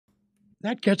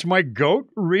That gets my goat?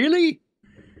 Really?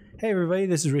 Hey everybody,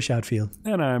 this is Rish Outfield.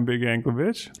 And I'm Big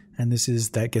Anklevich. And this is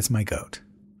That Gets My Goat.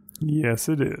 Yes,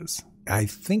 it is. I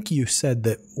think you said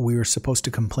that we were supposed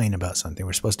to complain about something.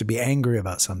 We're supposed to be angry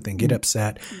about something, get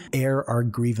upset, air our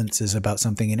grievances about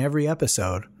something in every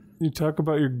episode. You talk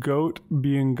about your goat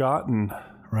being gotten.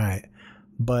 Right.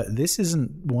 But this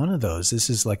isn't one of those.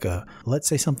 This is like let's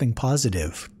say something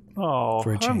positive. Oh,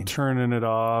 for a change. I'm turning it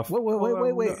off.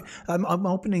 Wait. I'm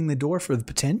opening the door for the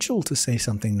potential to say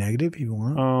something negative if you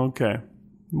want. Oh, okay.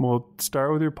 We'll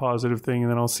start with your positive thing,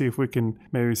 and then I'll see if we can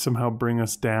maybe somehow bring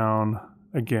us down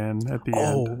again at the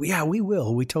end. Oh, yeah, we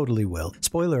will. We totally will.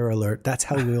 Spoiler alert, that's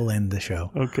how we'll end the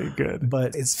show. Okay, good.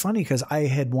 But it's funny because I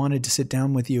had wanted to sit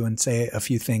down with you and say a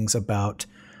few things about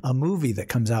a movie that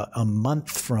comes out a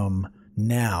month from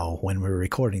now when we're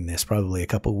recording this, probably a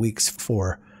couple weeks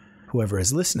for whoever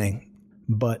is listening.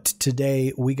 But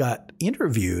today we got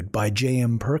interviewed by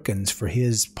J.M. Perkins for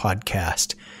his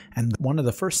podcast. And one of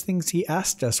the first things he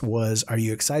asked us was, are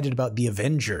you excited about the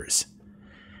Avengers?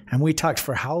 And we talked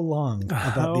for how long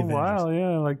about the Avengers? Wow,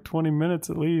 yeah, like 20 minutes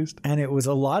at least. And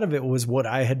a lot of it was what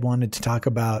I had wanted to talk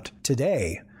about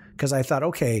today. Because I thought,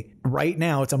 okay, right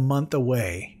now it's a month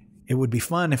away. It would be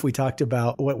fun if we talked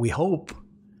about what we hope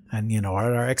and,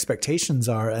 our expectations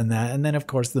are and that. And then, of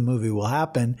course, the movie will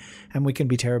happen and we can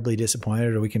be terribly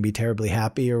disappointed or we can be terribly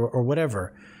happy or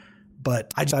whatever.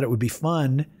 But I thought it would be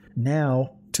fun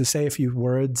now to say a few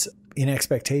words in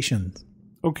expectations.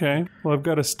 Okay. Well, I've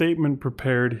got a statement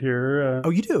prepared here.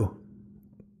 Oh, you do?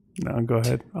 No, go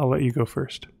ahead. I'll let you go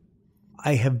first.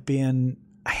 I have been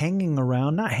not hanging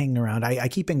around. I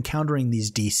keep encountering these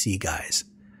DC guys.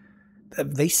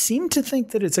 They seem to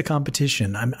think that it's a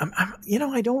competition.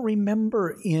 I don't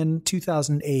remember in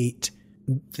 2008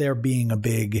 there being a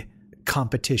big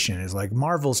competition. It's like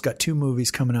Marvel's got 2 movies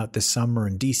coming out this summer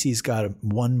and DC's got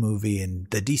 1 movie and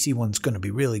the DC one's going to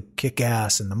be really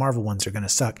kick-ass and the Marvel ones are going to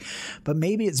suck. But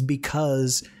maybe it's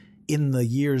because in the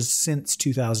years since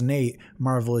 2008,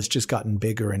 Marvel has just gotten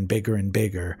bigger and bigger and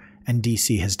bigger and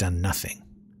DC has done nothing.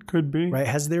 Could be. Right?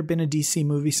 Has there been a DC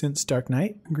movie since Dark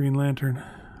Knight? Green Lantern.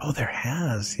 Oh, there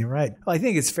has. You're right. Well, I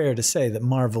think it's fair to say that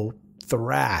Marvel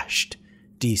thrashed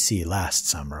DC last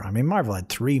summer. I mean, Marvel had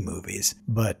 3 movies,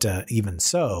 but even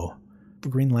so,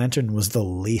 Green Lantern was the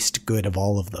least good of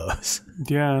all of those.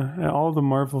 Yeah, all the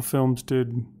Marvel films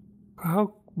did.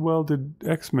 How well did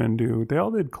X-Men do? They all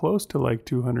did close to like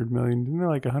 200 million. Didn't they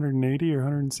like 180 or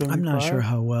 175? I'm not sure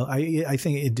how well. I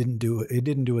think it didn't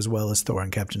do as well as Thor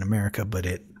and Captain America, but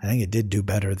I think it did do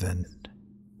better than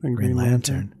Green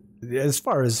Lantern. As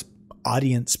far as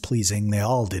audience pleasing, they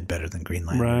all did better than Green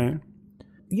Lantern.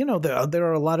 Right. There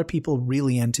are a lot of people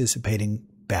really anticipating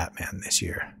Batman this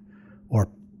year, or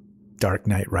Dark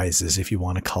Knight Rises, if you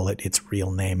want to call it its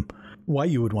real name. Why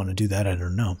you would want to do that, I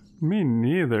don't know. Me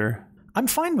neither. I'm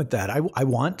fine with that. I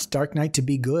want Dark Knight to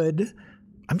be good.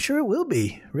 I'm sure it will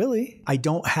be, really. I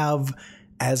don't have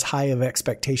as high of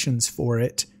expectations for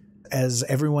it as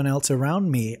everyone else around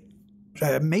me.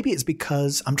 Maybe it's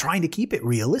because I'm trying to keep it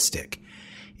realistic.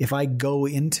 If I go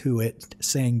into it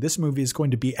saying this movie is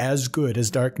going to be as good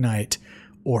as Dark Knight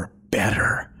or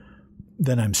better,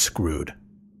 then I'm screwed.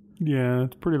 Yeah,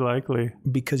 it's pretty likely.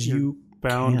 Because you're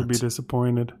bound to be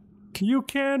disappointed. You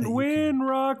can't win,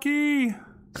 Rocky!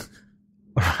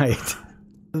 Right.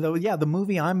 Though, yeah, the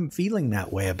movie I'm feeling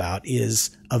that way about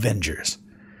is Avengers.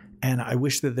 And I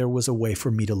wish that there was a way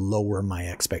for me to lower my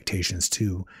expectations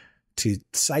to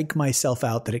psych myself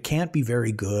out that it can't be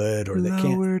very good or that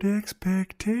can't. Lowered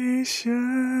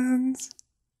expectations.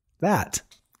 That.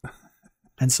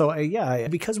 And so,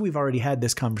 because we've already had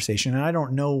this conversation, and I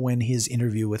don't know when his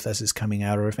interview with us is coming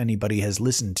out or if anybody has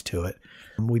listened to it,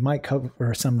 we might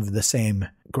cover some of the same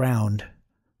ground.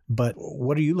 But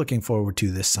what are you looking forward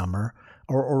to this summer?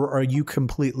 Or are you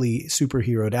completely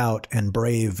superheroed out and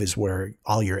Brave is where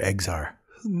all your eggs are?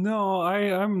 No, I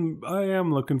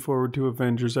am looking forward to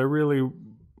Avengers. I really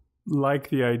like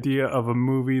the idea of a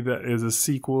movie that is a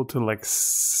sequel to like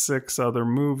 6 other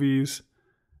movies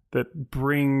that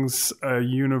brings a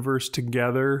universe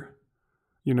together.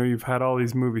 You've had all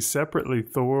these movies separately,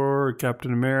 Thor,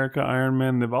 Captain America, Iron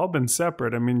Man, they've all been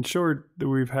separate. I mean, sure,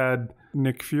 we've had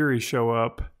Nick Fury show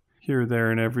up here, there,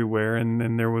 and everywhere, and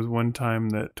then there was one time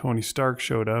that Tony Stark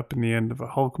showed up in the end of a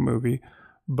Hulk movie.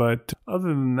 But other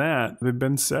than that, they've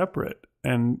been separate.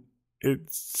 And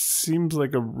it seems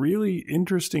like a really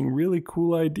interesting, really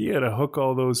cool idea to hook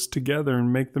all those together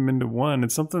and make them into one.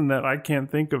 It's something that I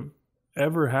can't think of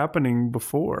ever happening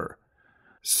before.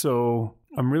 So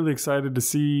I'm really excited to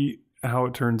see how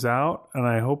it turns out. And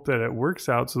I hope that it works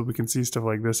out so that we can see stuff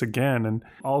like this again. And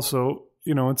also,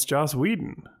 it's Joss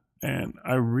Whedon. And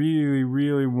I really,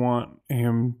 really want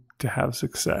him to have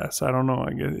success. I don't know.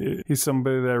 I guess he's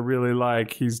somebody that I really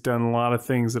like. He's done a lot of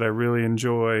things that I really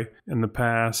enjoy in the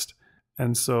past.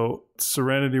 And so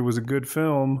Serenity was a good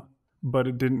film, but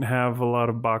it didn't have a lot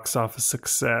of box office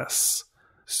success.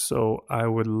 So I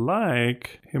would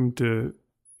like him to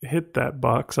hit that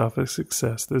box office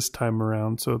success this time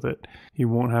around so that he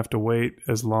won't have to wait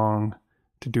as long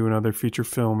to do another feature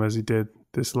film as he did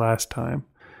this last time.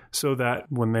 So that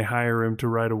when they hire him to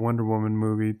write a Wonder Woman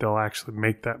movie, they'll actually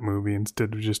make that movie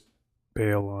instead of just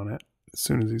bail on it as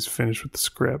soon as he's finished with the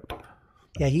script.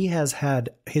 Yeah, he has had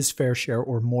his fair share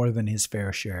or more than his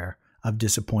fair share of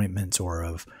disappointments or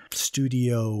of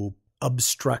studio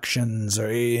obstructions. Or,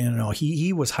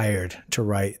 he was hired to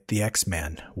write the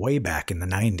X-Men way back in the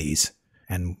 90s.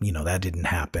 And, that didn't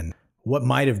happen. What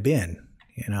might have been,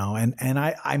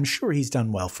 and I'm sure he's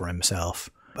done well for himself.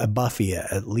 Buffy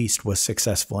at least was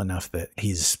successful enough that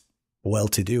he's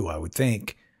well-to-do, I would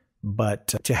think. But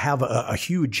to have a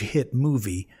huge hit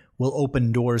movie will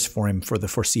open doors for him for the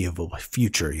foreseeable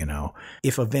future,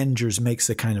 If Avengers makes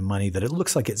the kind of money that it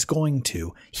looks like it's going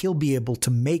to, he'll be able to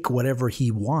make whatever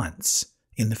he wants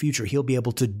in the future. He'll be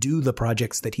able to do the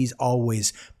projects that he's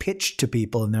always pitched to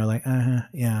people, and they're like,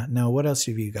 yeah, no, what else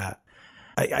have you got?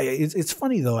 It's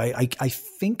funny, though. I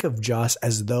think of Joss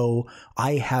as though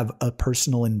I have a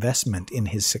personal investment in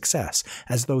his success,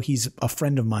 as though he's a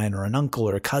friend of mine or an uncle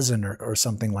or a cousin or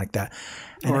something like that.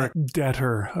 And or a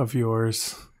debtor of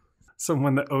yours.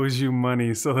 Someone that owes you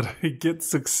money so that he gets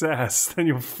success. Then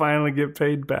you'll finally get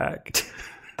paid back.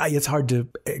 It's hard to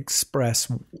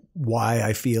express why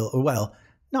I feel, well,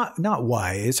 not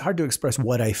why. It's hard to express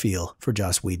what I feel for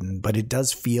Joss Whedon, but it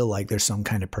does feel like there's some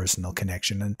kind of personal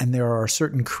connection. And there are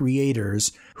certain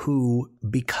creators who,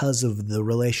 because of the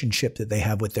relationship that they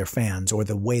have with their fans or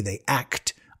the way they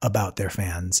act about their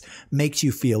fans, makes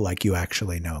you feel like you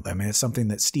actually know them. And it's something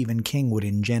that Stephen King would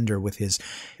engender with his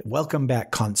welcome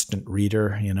back constant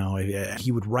reader.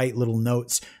 He would write little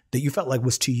notes that you felt like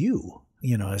was to you.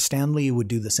 Stan Lee would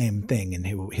do the same thing in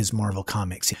his Marvel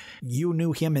comics. You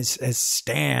knew him as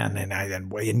Stan,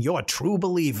 and you're a true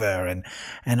believer,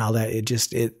 and all that.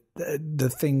 The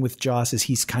thing with Joss is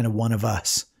he's kind of one of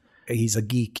us. He's a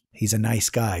geek. He's a nice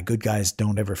guy. Good guys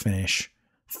don't ever finish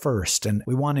first, and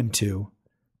we want him to.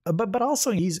 But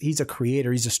also he's a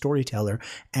creator. He's a storyteller,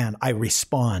 and I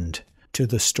respond to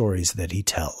the stories that he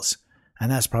tells.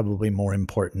 And that's probably more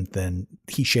important than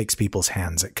he shakes people's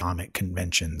hands at comic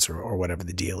conventions or whatever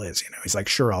the deal is. He's like,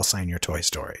 sure, I'll sign your Toy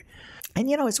Story. And,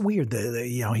 it's weird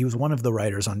that, he was one of the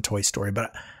writers on Toy Story,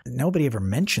 but nobody ever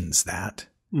mentions that.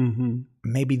 Mm-hmm.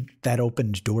 Maybe that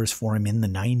opened doors for him in the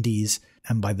 90s.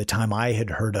 And by the time I had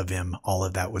heard of him, all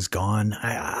of that was gone.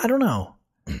 I don't know.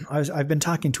 I've been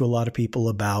talking to a lot of people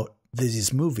about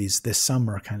these movies this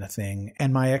summer kind of thing.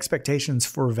 And my expectations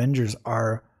for Avengers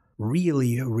are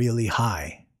really, really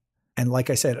high. And like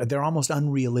I said, they're almost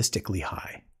unrealistically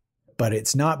high. But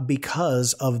it's not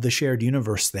because of the shared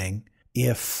universe thing.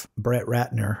 If Brett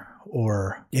Ratner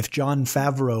or if Jon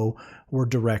Favreau were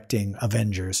directing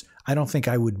Avengers, I don't think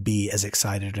I would be as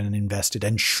excited and invested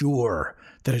and sure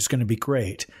that it's going to be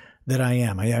great that I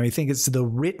am. I think it's the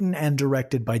written and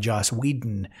directed by Joss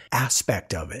Whedon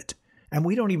aspect of it. And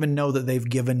we don't even know that they've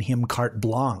given him carte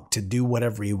blanche to do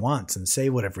whatever he wants and say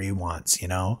whatever he wants,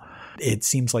 It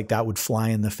seems like that would fly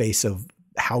in the face of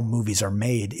how movies are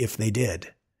made if they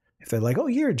did. If they're like, oh,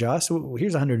 here, Joss,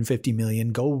 here's $150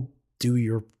 million. Go do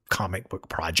your comic book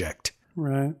project.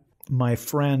 Right. My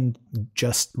friend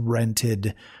just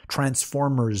rented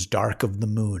Transformers Dark of the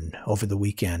Moon over the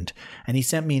weekend. And he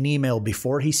sent me an email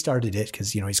before he started it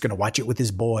because, he's going to watch it with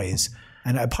his boys.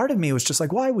 And a part of me was just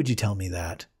like, why would you tell me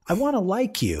that? I want to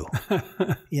like you,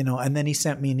 and then he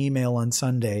sent me an email on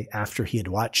Sunday after he had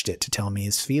watched it to tell me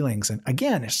his feelings. And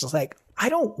again, it's just like, I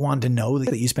don't want to know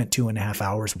that you spent 2.5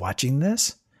 hours watching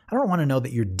this. I don't want to know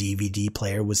that your DVD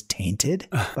player was tainted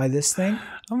by this thing.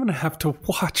 I'm going to have to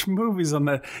watch movies on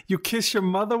that. You kiss your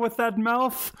mother with that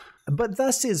mouth? But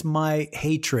thus is my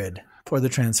hatred for the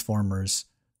Transformers,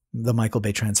 the Michael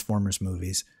Bay Transformers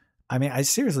movies. I mean,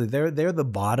 seriously, they're the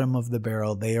bottom of the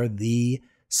barrel. They are the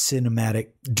cinematic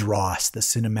dross, the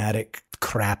cinematic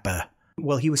crappa.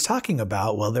 Well, he was talking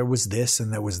about, there was this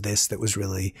and there was this that was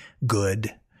really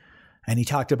good. And he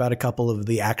talked about a couple of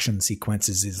the action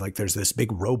sequences. He's like, there's this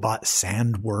big robot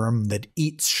sandworm that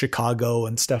eats Chicago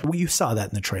and stuff. Well, you saw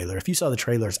that in the trailer. If you saw the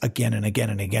trailers again and again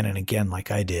and again and again,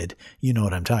 like I did, you know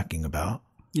what I'm talking about.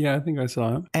 Yeah, I think I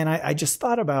saw it. And I just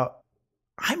thought about,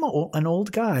 I'm an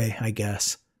old guy, I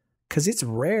guess. because it's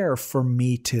rare for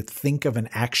me to think of an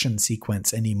action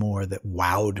sequence anymore that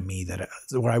wowed me,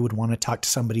 where I would want to talk to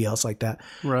somebody else like that.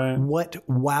 Right. What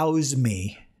wows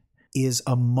me is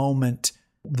a moment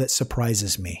that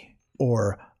surprises me,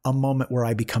 or a moment where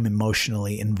I become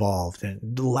emotionally involved.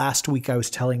 And last week I was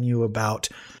telling you about,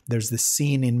 there's this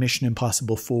scene in Mission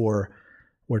Impossible 4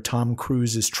 where Tom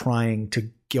Cruise is trying to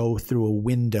go through a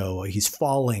window. He's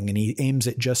falling and he aims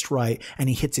it just right, and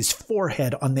he hits his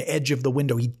forehead on the edge of the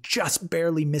window. He just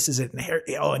barely misses it,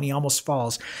 and he almost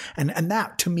falls. And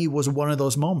that to me was one of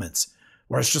those moments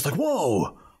where it's just like,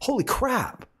 whoa, holy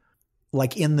crap.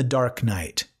 Like in The Dark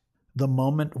Knight, the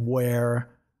moment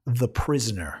where the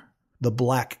prisoner, the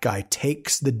black guy,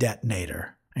 takes the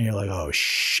detonator and you're like, oh,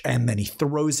 and then he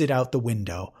throws it out the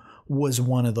window, was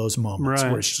one of those moments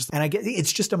where it's just, and I get,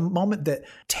 it's just a moment that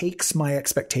takes my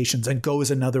expectations and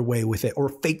goes another way with it, or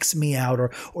fakes me out,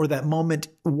 or that moment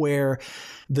where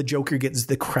the Joker gets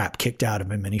the crap kicked out of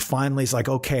him and he finally is like,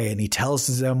 okay. And he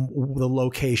tells them the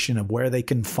location of where they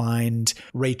can find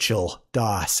Rachel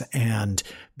Doss, and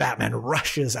Batman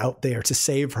rushes out there to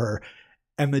save her.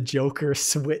 And the Joker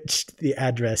switched the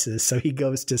addresses, so he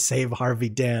goes to save Harvey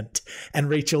Dent, and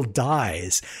Rachel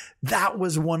dies. That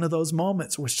was one of those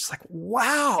moments where it's just like,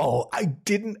 wow,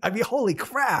 holy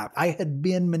crap. I had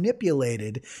been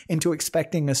manipulated into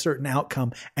expecting a certain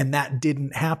outcome, and that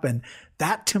didn't happen.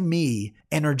 That to me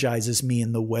energizes me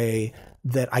in the way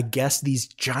that I guess these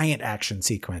giant action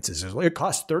sequences, it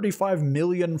cost $35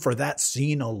 million for that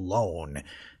scene alone,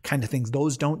 kind of things.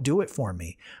 Those don't do it for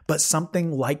me. But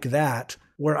something like that,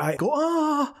 where I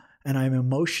go, and I'm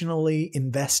emotionally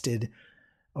invested,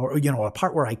 or, a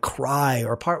part where I cry,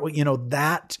 or a part where,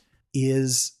 that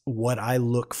is what I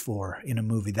look for in a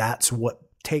movie. That's what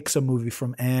takes a movie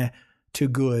from to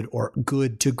good, or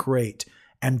good to great.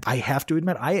 And I have to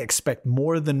admit, I expect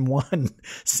more than one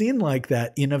scene like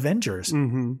that in Avengers.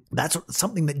 Mm-hmm. That's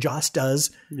something that Joss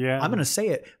does. Yeah. I'm going to say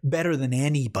it, better than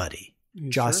anybody.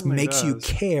 Joss makes you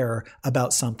care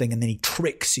about something, and then he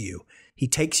tricks you. He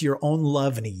takes your own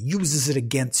love and he uses it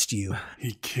against you.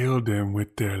 He killed them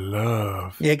with their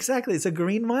love. Yeah, exactly. It's a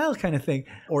Green Mile kind of thing.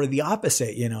 Or the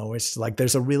opposite, it's like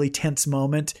there's a really tense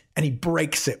moment and he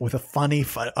breaks it with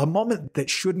a moment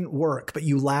that shouldn't work, but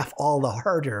you laugh all the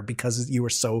harder because you were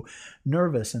so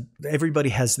nervous. And everybody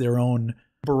has their own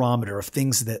barometer of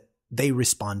things that they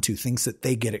respond to, things that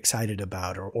they get excited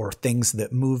about, or things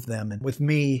that move them. And with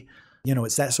me,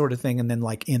 it's that sort of thing. And then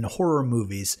like in horror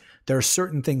movies, there are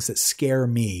certain things that scare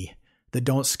me that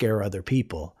don't scare other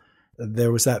people.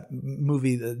 There was that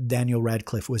movie that Daniel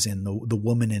Radcliffe was in, The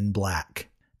Woman in Black.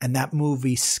 And that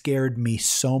movie scared me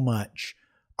so much,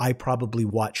 I probably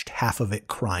watched half of it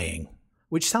crying,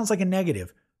 which sounds like a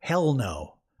negative. Hell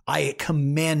no. I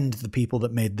commend the people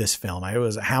that made this film.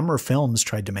 Hammer Films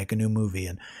tried to make a new movie,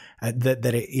 and that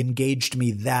it engaged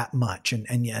me that much. And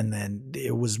then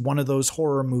it was one of those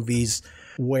horror movies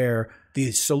where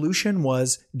the solution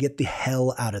was get the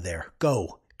hell out of there.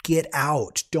 Go. Get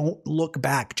out. Don't look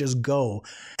back. Just go.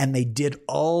 And they did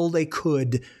all they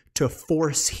could to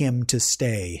force him to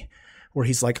stay, where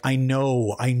he's like, I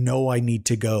know I need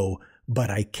to go, but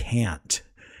I can't.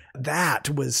 That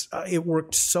was, it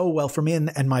worked so well for me.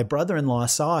 And my brother-in-law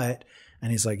saw it and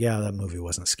he's like, yeah, that movie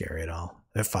wasn't scary at all.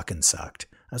 It fucking sucked.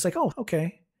 I was like, oh,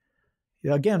 okay.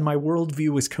 Yeah, again, my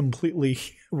worldview was completely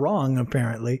wrong,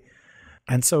 apparently.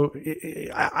 And so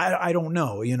I don't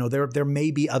know, there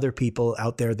may be other people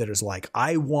out there that is like,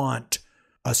 I want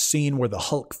a scene where the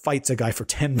Hulk fights a guy for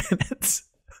 10 minutes.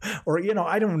 Or,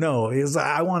 I don't know.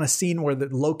 I want a scene where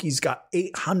Loki's got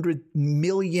 800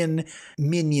 million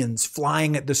minions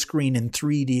flying at the screen in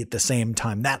 3D at the same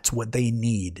time. That's what they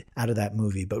need out of that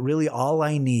movie. But really all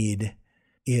I need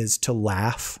is to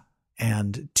laugh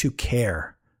and to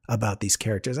care about these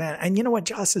characters. And you know what?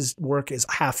 Joss's work is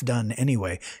half done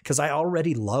anyway, because I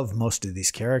already love most of these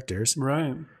characters.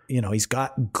 Right. He's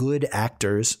got good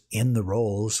actors in the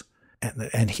roles.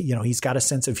 And he's got a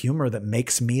sense of humor that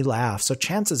makes me laugh. So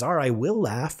chances are I will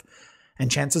laugh, and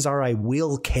chances are I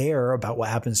will care about what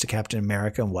happens to Captain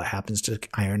America and what happens to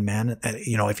Iron Man. And,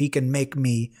 if he can make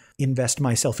me invest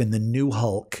myself in the new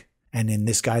Hulk and in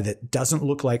this guy that doesn't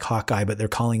look like Hawkeye, but they're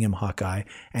calling him Hawkeye,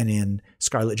 and in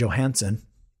Scarlett Johansson,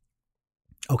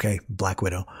 okay, Black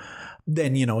Widow,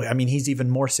 then, he's even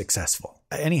more successful.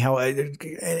 Anyhow,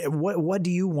 what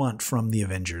do you want from the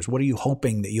Avengers? What are you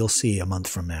hoping that you'll see a month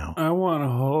from now? I want a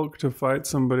Hulk to fight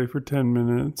somebody for 10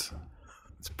 minutes.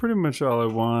 It's pretty much all I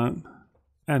want.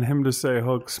 And him to say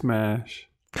Hulk smash.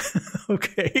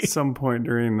 Okay. At some point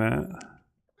during that.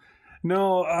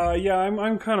 No,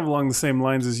 I'm kind of along the same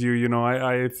lines as you.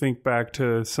 I think back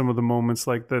to some of the moments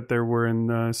like that there were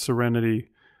in Serenity,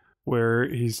 where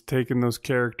he's taken those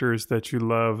characters that you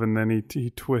love and then he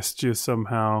twists you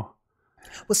somehow.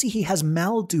 Well, see, he has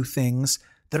Mal do things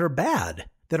that are bad,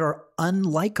 that are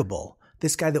unlikable.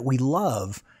 This guy that we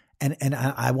love. And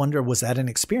I wonder, was that an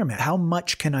experiment? How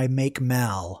much can I make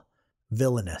Mal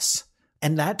villainous?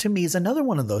 And that to me is another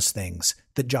one of those things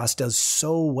that Joss does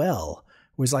so well.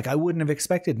 Was like, I wouldn't have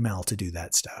expected Mal to do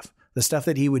that stuff. The stuff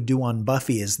that he would do on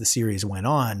Buffy as the series went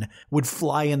on would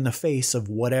fly in the face of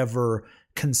whatever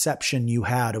conception you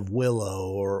had of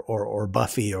Willow or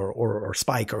Buffy or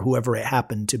Spike or whoever it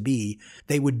happened to be.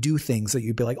 They would do things that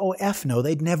you'd be like, oh, F no,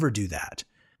 they'd never do that.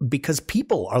 Because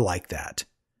people are like that.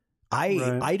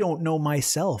 I don't know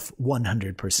myself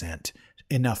 100%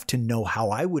 enough to know how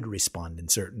I would respond in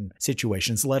certain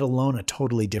situations, let alone a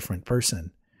totally different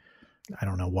person. I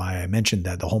don't know why I mentioned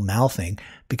that, the whole Mal thing,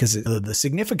 because the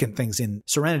significant things in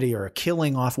Serenity are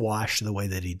killing off Wash the way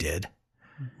that he did.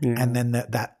 Yeah. And then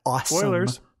that awesome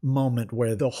Spoilers. Moment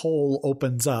where the hole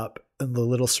opens up and the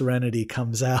little Serenity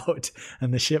comes out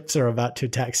and the ships are about to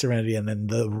attack Serenity and then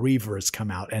the Reavers come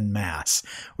out en masse,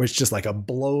 where it's just like a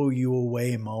blow you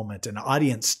away moment, an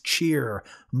audience cheer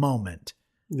moment.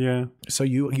 Yeah. So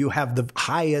you have the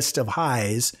highest of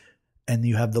highs and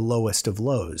you have the lowest of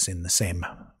lows in the same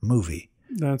movie.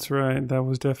 That's right. That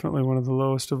was definitely one of the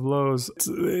lowest of lows.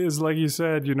 It's like you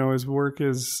said, his work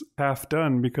is half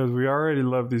done because we already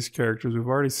love these characters. We've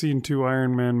already seen 2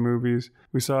 Iron Man movies.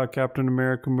 We saw a Captain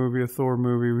America movie, a Thor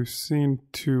movie. We've seen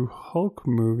 2 Hulk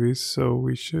movies, so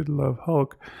we should love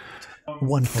Hulk.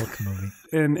 1 Hulk movie.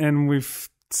 And we've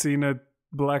seen a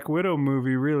Black Widow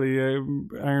movie, really.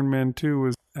 Iron Man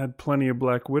 2 had plenty of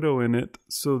Black Widow in it,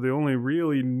 so the only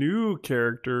really new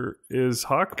character is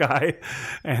Hawkeye,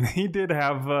 and he did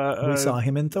have we saw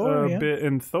him in Thor, a bit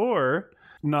in Thor,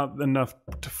 not enough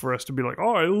for us to be like,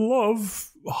 oh, I love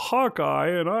Hawkeye,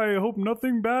 and I hope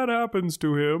nothing bad happens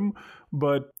to him,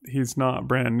 but he's not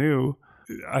brand new.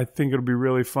 I think it'll be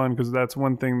really fun, because that's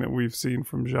one thing that we've seen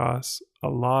from Joss a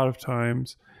lot of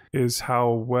times, is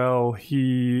how well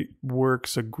he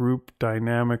works a group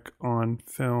dynamic on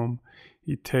film.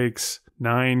 He takes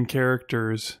 9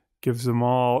 characters, gives them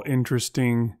all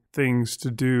interesting things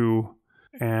to do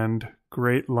and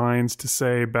great lines to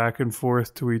say back and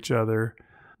forth to each other.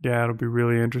 Yeah, it'll be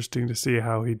really interesting to see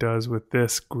how he does with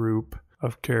this group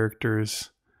of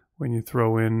characters when you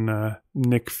throw in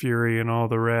Nick Fury and all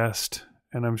the rest.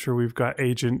 And I'm sure we've got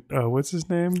Agent, what's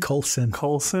his name?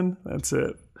 Coulson. That's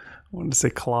it. I wanted to say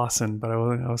Clausen, but I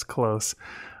was close.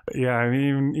 Yeah, I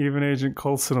mean, even Agent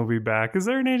Coulson will be back. Is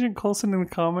there an Agent Coulson in the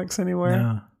comics anywhere?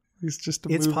 No. He's just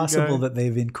It's possible guy. that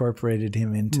they've incorporated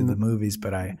him into the movies,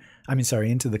 but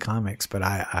into the comics, but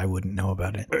I wouldn't know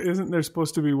about it. Isn't there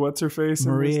supposed to be what's-her-face?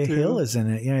 Maria Hill is in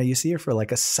it. Yeah, you see her for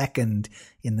like a second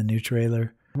in the new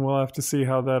trailer. We'll have to see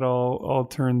how that all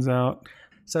turns out.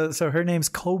 So her name's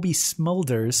Kobe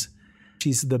Smulders.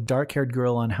 She's the dark-haired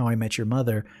girl on How I Met Your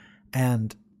Mother,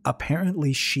 and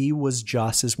apparently she was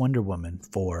Joss's Wonder Woman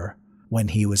for when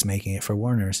he was making it for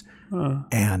Warner's.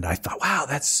 And I thought, wow,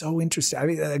 that's so interesting. I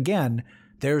mean, again,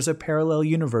 there's a parallel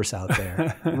universe out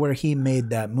there where he made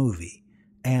that movie.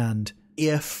 And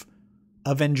if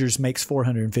Avengers makes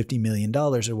 $450 million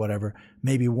or whatever,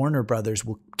 maybe Warner Brothers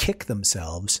will kick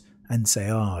themselves and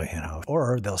say,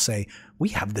 or they'll say, we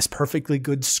have this perfectly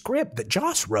good script that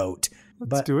Joss wrote.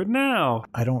 Let's do it now.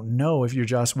 I don't know if you're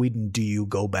Joss Whedon, do you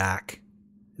go back?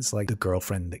 It's like the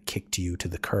girlfriend that kicked you to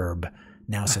the curb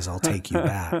now says, I'll take you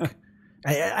back.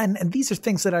 And these are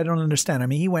things that I don't understand. I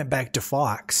mean, he went back to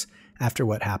Fox after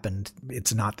what happened.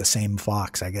 It's not the same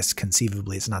Fox. I guess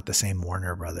conceivably it's not the same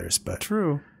Warner Brothers. But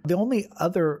true. The only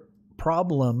other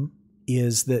problem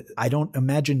is that I don't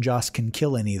imagine Joss can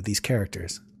kill any of these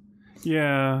characters.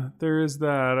 Yeah, there is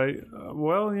that.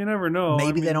 Well, you never know.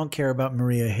 Maybe they don't care about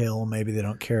Maria Hill. Maybe they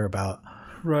don't care about...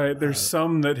 Right, there's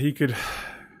some that he could...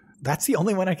 That's the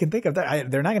only one I can think of.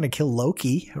 They're not going to kill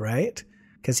Loki, right?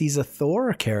 Because he's a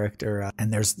Thor character,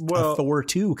 and there's a Thor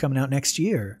 2 coming out next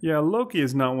year. Yeah, Loki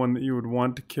is not one that you would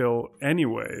want to kill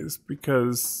anyways,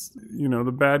 because,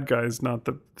 the bad guy is not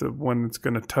the one that's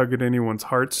going to tug at anyone's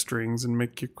heartstrings and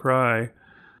make you cry.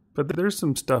 But there's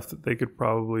some stuff that they could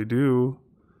probably do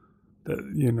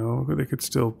that, they could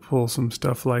still pull some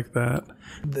stuff like that.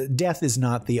 The death is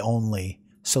not the only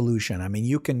solution. I mean,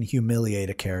 you can humiliate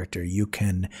a character. You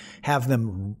can have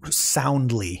them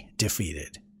soundly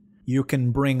defeated. You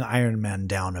can bring Iron Man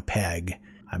down a peg.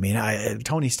 I mean,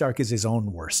 Tony Stark is his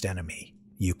own worst enemy.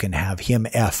 You can have him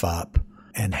F up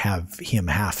and have him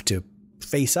have to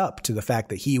face up to the fact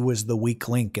that he was the weak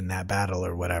link in that battle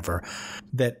or whatever.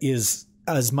 That is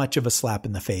as much of a slap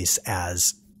in the face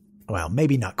as, well,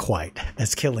 maybe not quite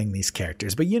as killing these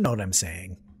characters, but you know what I'm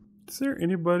saying. Is there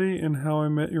anybody in How I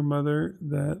Met Your Mother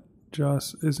that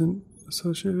Joss isn't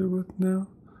associated with now?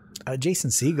 Jason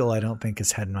Segel, I don't think,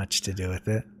 has had much to do with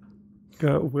it.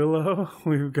 Got Willow.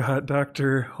 We've got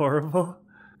Dr. Horrible.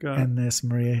 And this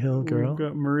Maria Hill girl. We've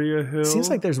got Maria Hill. Seems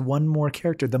like there's one more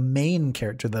character, the main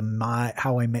character,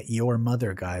 How I Met Your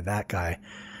Mother guy, that guy,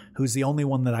 who's the only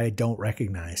one that I don't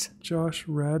recognize. Josh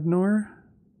Radnor?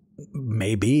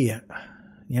 Maybe.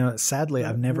 You know, sadly,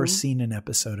 I've never seen an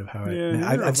episode of How I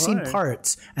Met. I've seen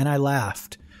parts, and I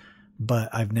laughed, but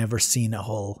I've never seen a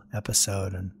whole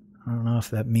episode, and I don't know if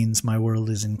that means my world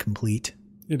is incomplete.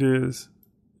 It is.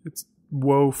 It's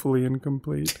woefully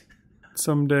incomplete.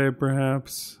 Someday,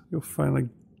 perhaps, you'll finally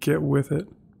get with it.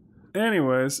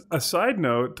 Anyways, a side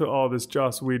note to all this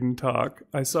Joss Whedon talk,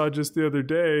 I saw just the other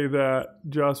day that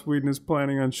Joss Whedon is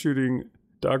planning on shooting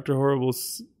Dr.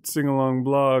 Horrible's Sing-Along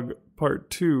Blog Part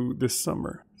 2 this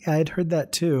summer. Yeah, I'd heard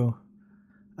that too.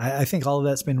 I think all of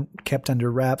that's been kept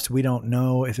under wraps. We don't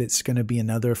know if it's going to be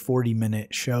another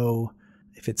 40-minute show,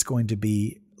 if it's going to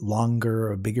be longer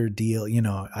or a bigger deal. You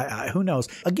know, who knows?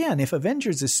 Again, if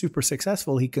Avengers is super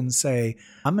successful, he can say,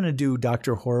 I'm going to do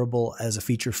Dr. Horrible as a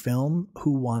feature film.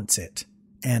 Who wants it?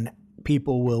 And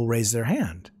people will raise their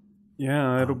hand.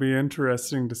 Yeah, it'll be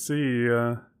interesting to see.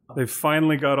 They've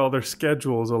finally got all their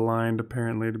schedules aligned,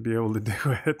 apparently, to be able to do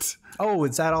it. Oh,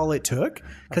 is that all it took?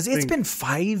 Because it's been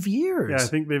 5 years. Yeah, I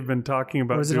think they've been talking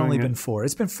about doing it. Or has it only been 4?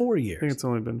 It's been 4 years. I think it's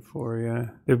only been 4, yeah.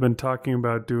 They've been talking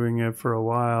about doing it for a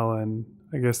while, and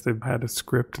I guess they've had a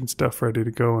script and stuff ready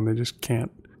to go, and they just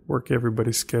can't work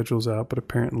everybody's schedules out. But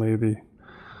apparently the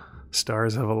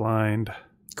stars have aligned.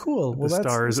 Cool. Well, the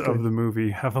stars of the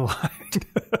movie have aligned.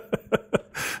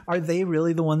 Are they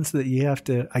really the ones that you have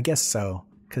to? I guess so.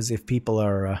 Because if people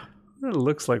are, it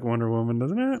looks like Wonder Woman,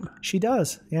 doesn't it? She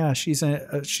does. Yeah, she's got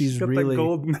really that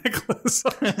gold necklace.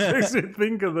 Makes me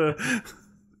think of the.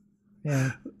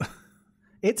 Yeah,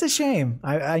 it's a shame.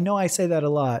 I know I say that a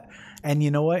lot, and you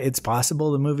know what? It's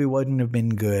possible the movie wouldn't have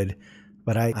been good,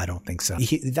 but I don't think so.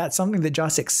 That's something that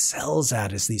Joss excels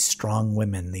at: is these strong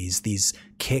women, these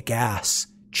kick-ass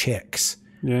chicks,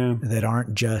 that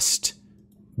aren't just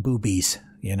boobies.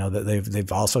 You know, that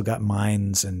they've also got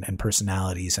minds and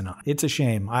personalities, and it's a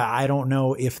shame. I don't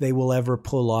know if they will ever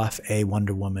pull off a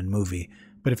Wonder Woman movie,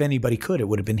 but if anybody could, it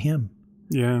would have been him.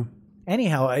 Yeah.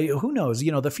 Anyhow, who knows?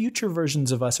 You know, the future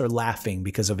versions of us are laughing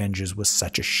because Avengers was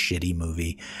such a shitty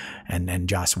movie, and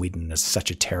Joss Whedon is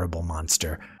such a terrible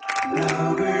monster.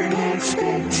 Lowered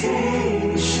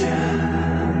expectations.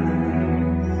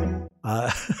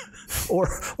 Or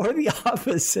the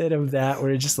opposite of that,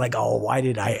 where it's just like, oh, why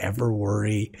did I ever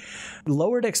worry?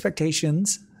 Lowered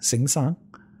expectations, sing the song.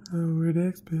 Lowered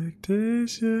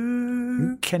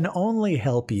expectations can only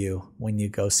help you when you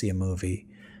go see a movie.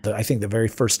 I think the very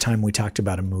first time we talked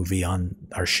about a movie on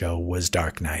our show was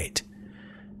Dark Knight.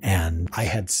 And I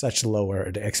had such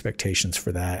lowered expectations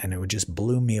for that, and it just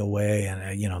blew me away.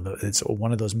 And, you know, it's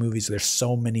one of those movies, there's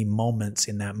so many moments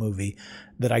in that movie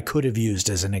that I could have used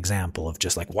as an example of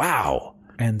just like, wow.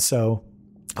 And so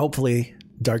hopefully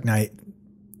Dark Knight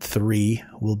 3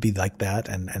 will be like that,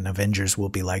 and Avengers will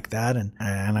be like that. And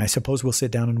I suppose we'll sit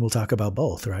down and we'll talk about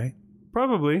both, right?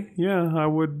 Probably. Yeah, I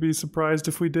would be surprised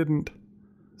if we didn't.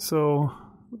 So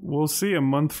we'll see a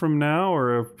month from now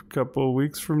or a couple of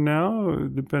weeks from now,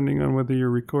 depending on whether you're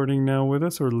recording now with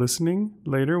us or listening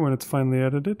later when it's finally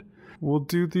edited. We'll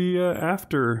do the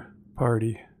after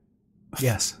party.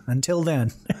 Yes. Until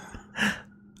then,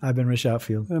 I've been Rish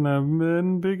Outfield. And I've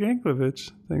been Big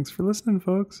Anklevich. Thanks for listening,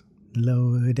 folks.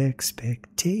 Lowered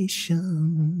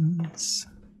expectations.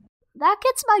 That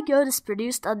Gets My Goat is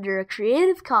produced under a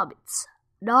Creative Commons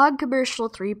non-commercial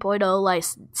 3.0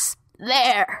 license.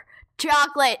 There!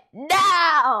 Chocolate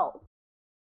now!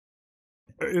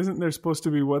 Isn't there supposed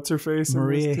to be what's-her-face?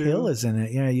 Maria Hill is in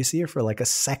it. Yeah, you see her for like a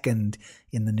second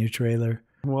in the new trailer.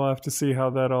 We'll have to see how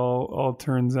that all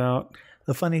turns out.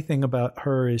 The funny thing about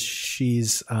her is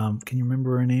she's, can you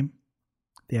remember her name?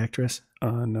 The actress?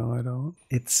 No, I don't.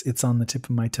 It's on the tip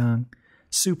of my tongue.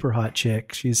 Super hot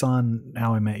chick. She's on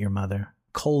How I Met Your Mother.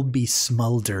 Colby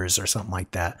Smulders or something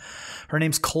like that. Her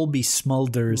name's Colby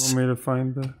Smulders. You want me to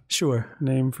find the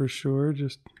name for sure?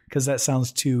 Just because that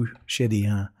sounds too shitty,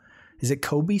 huh? Is it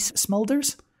Colby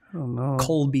Smulders? I don't know.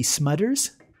 Colby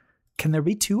Smudders? Can there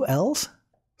be 2 L's?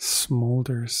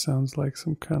 Smulders sounds like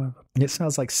some kind of. It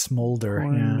sounds like smolder.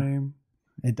 Name.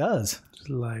 It does. Just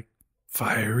like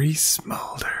Fiery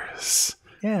Smulders.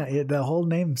 Yeah, the whole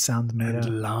name sounds made up.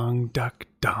 Long Duck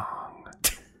Dong.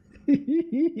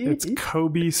 It's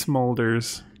Kobe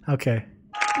Smulders. Okay.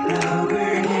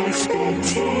 Lowered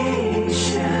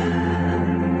expectations.